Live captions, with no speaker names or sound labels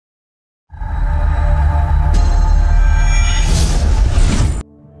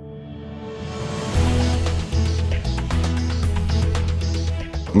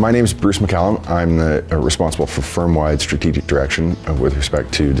My name is Bruce McCallum. I'm responsible for firm-wide strategic direction with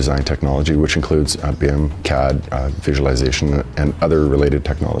respect to design technology, which includes BIM, CAD, visualization, and other related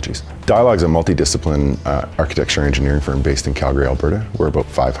technologies. Dialogue is a multidiscipline architecture engineering firm based in Calgary, Alberta. We're about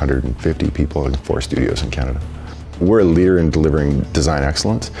 550 people in 4 studios in Canada. We're a leader in delivering design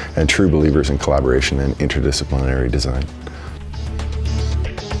excellence and true believers in collaboration and interdisciplinary design.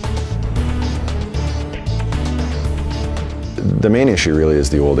 The main issue really is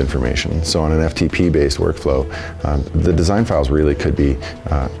the old information. So on an FTP-based workflow, the design files really could be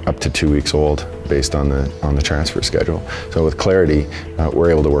up to 2 weeks old based on the transfer schedule. So with Clarity, we're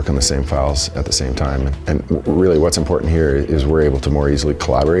able to work on the same files at the same time. And really what's important here is we're able to more easily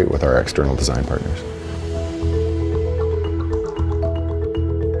collaborate with our external design partners.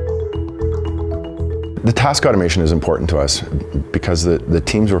 The task automation is important to us because the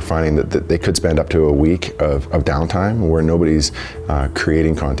teams were finding that they could spend up to a week of downtime where nobody's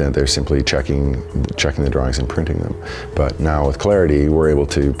creating content, they're simply checking the drawings and printing them. But now with Clarity, we're able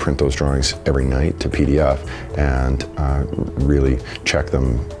to print those drawings every night to PDF and really check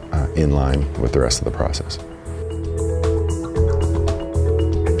them in line with the rest of the process.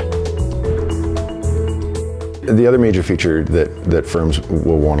 The other major feature that firms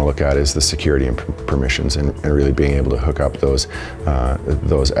will want to look at is the security and permissions and really being able to hook up those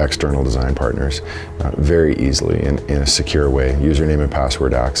external design partners very easily in a secure way, username and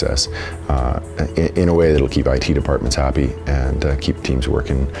password access, in a way that will keep IT departments happy and keep teams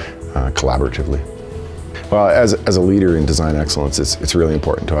working collaboratively. Well, as a leader in design excellence, it's really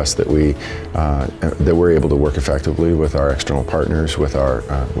important to us that we're able to work effectively with our external partners, with our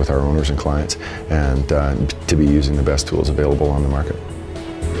owners and clients, and to be using the best tools available on the market.